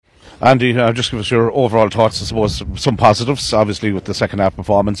Andy, just give us your overall thoughts. I suppose some positives, obviously, with the second half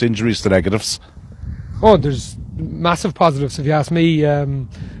performance, injuries, the negatives. Oh, there's massive positives if you ask me.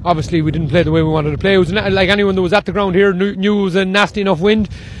 Obviously we didn't play the way we wanted to play. It was like anyone that was at the ground here knew it was a nasty enough wind,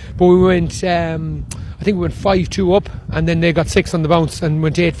 but we went I think we went 5-2 up, and then they got 6 on the bounce and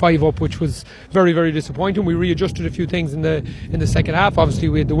went 8-5 up, which was very, very disappointing. We readjusted a few things in the second half. Obviously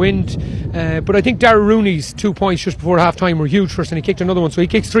we had the wind, but I think Darragh Rooney's 2 points just before half time were huge for us, and he kicked another one, so he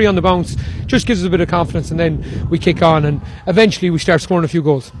kicks 3 on the bounce, just gives us a bit of confidence, and then we kick on and eventually we start scoring a few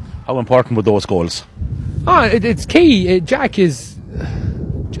goals. How important were those goals? It's key. Jack is...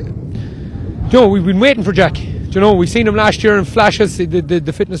 we've been waiting for Jack. We've seen him last year in flashes.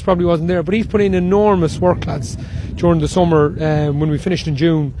 The fitness probably wasn't there, but he's put in enormous work, lads, during the summer when we finished in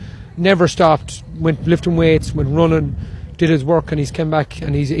June. Never stopped, went lifting weights, went running, did his work, and he's come back,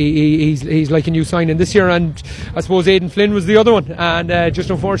 and he's like a new signing this year. And I suppose Aidan Flynn was the other one, and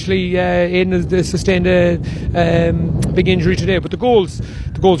just unfortunately Aidan has sustained a big injury today. But the goals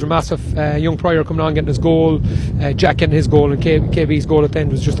were massive. Young Pryor coming on, getting his goal, Jack getting his goal, and KB's goal at the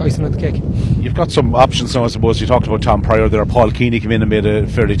end was just icing on the cake. You've got some options now, I suppose. You talked about Tom Pryor there. Paul Keeney came in and made a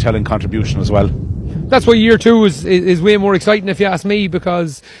fairly telling contribution as well. That's why year 2 is way more exciting, if you ask me,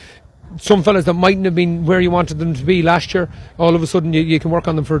 because some fellas that mightn't have been where you wanted them to be last year, all of a sudden you can work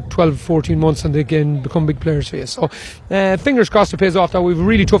on them for 12-14 months and they can become big players for you. So fingers crossed it pays off. That we have a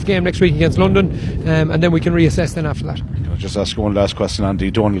really tough game next week against London, and then we can reassess then after that. Can I just ask you one last question, Andy?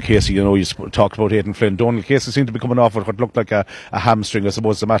 Donal Casey, you talked about Aidan Flynn. Donal Casey seemed to be coming off with what looked like a hamstring. I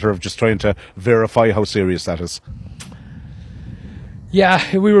suppose it's a matter of just trying to verify how serious that is.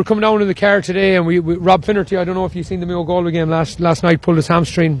 Yeah, we were coming down in the car today, and we Rob Finnerty, I don't know if you've seen the Mayo Galway game last night, pulled his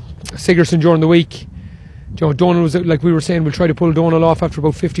hamstring. Sigerson during the week. Donal was, like we were saying, we'll try to pull Donal off after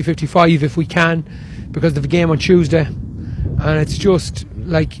about 50-55 if we can, because of the game on Tuesday. And it's just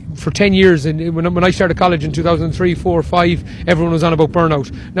like for 10 years, and when I started college in 2003, 4, 5, everyone was on about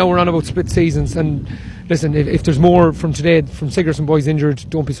burnout. Now we're on about split seasons. And listen, if there's more from today from Sigerson boys injured,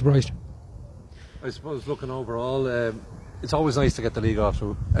 don't be surprised. I suppose looking overall, it's always nice to get the league off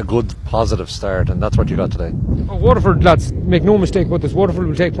to a good positive start, and that's what you got today. Waterford, lads, make no mistake about this, Waterford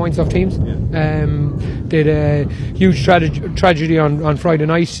will take points off teams. They had a huge tragedy on Friday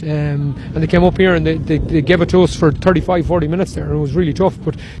night, and they came up here and they gave it to us for 35-40 minutes there, and it was really tough.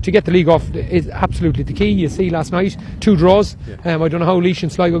 But to get the league off is absolutely the key. You see last night 2 draws. I don't know how Laois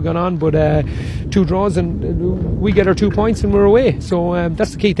and Sligo got on, but 2 draws, and we get our 2 points and we're away. So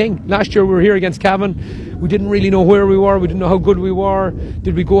that's the key thing. Last year we were here against Cavan. We didn't really know where we were, we didn't know how good we were.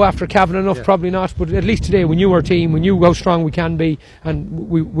 Did we go after Cavan enough? Probably not, but at least today we knew our team, we knew how strong we can be, and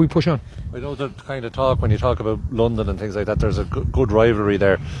we push on. I know the kind of talk when you talk about London and things like that, there's a good rivalry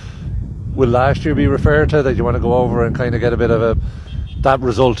there. Will last year be referred to, that you want to go over and kind of get a bit of that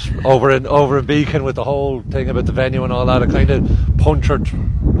result over in Beacon with the whole thing about the venue and all that? It kind of punctured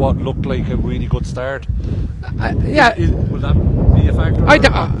what looked like a really good start. Will that be a factor?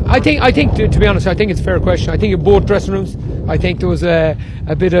 I think to be honest, I think it's a fair question. I think in both dressing rooms, I think there was a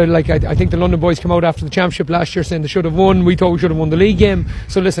bit of like, I think the London boys came out after the championship last year saying they should have won. We thought we should have won the league game.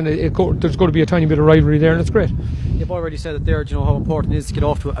 So listen, there's going to be a tiny bit of rivalry there, and it's great. You've already said it there, how important it is to get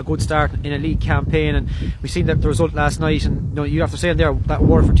off to a good start in a league campaign, and we've seen the result last night, and you have to say in there that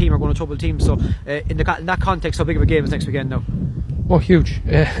Waterford team are going to trouble teams. So in that context, how big of a game is next weekend now? Oh, huge.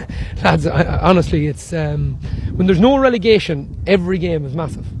 Lads, honestly, it's when there's no relegation, every game is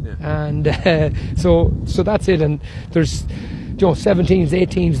massive. And so that's it. And there's 7 teams, 8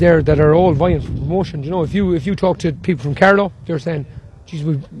 teams there that are all vying for promotion. If you talk to people from Carlow, they're saying, geez,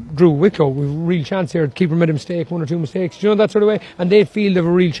 we drew Wicklow, we've a real chance here. The keeper made a mistake, 1 or 2 mistakes, that sort of way, and they feel they have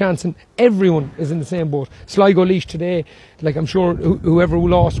a real chance, and everyone is in the same boat. Sligo Laois today, like I'm sure whoever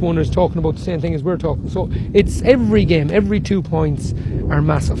lost one is talking about the same thing as we're talking. So it's every game, every 2 points are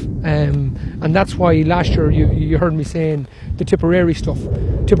massive, and that's why last year you heard me saying the Tipperary stuff.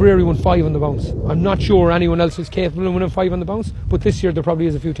 Tipperary won 5 on the bounce. I'm not sure anyone else is capable of winning 5 on the bounce, but this year there probably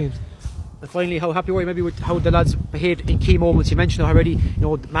is a few teams. And finally, how happy were you maybe with how the lads behaved in key moments? You mentioned already,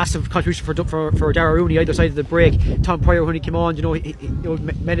 massive contribution for Darragh Rooney either side of the break. Tom Pryor, when he came on, he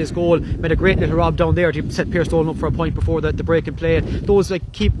made his goal, made a great little rob down there to set Pierce Dolan up for a point before the break in play. Those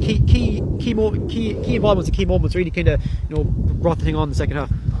like key involvements and key moments really kind of brought the thing on in the second half.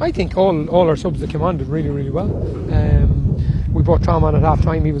 I think all our subs that came on did really, really well. we brought Tom on at half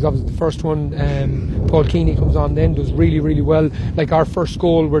time. He was obviously the first one. Paul Keeney comes on then, does really, really well. Like our first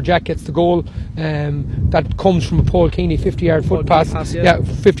goal where Jack gets the goal, that comes from a Paul Keeney 50-yard foot pass.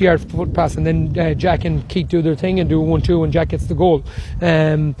 50-yard foot pass, and then Jack and Keith do their thing and do 1-2 and Jack gets the goal.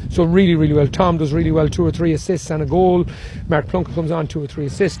 So really, really well. Tom does really well, 2 or 3 assists and a goal. Mark Plunkett comes on, 2 or 3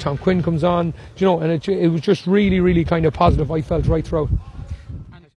 assists. Tom Quinn comes on, and it was just really, really kind of positive, I felt, right throughout.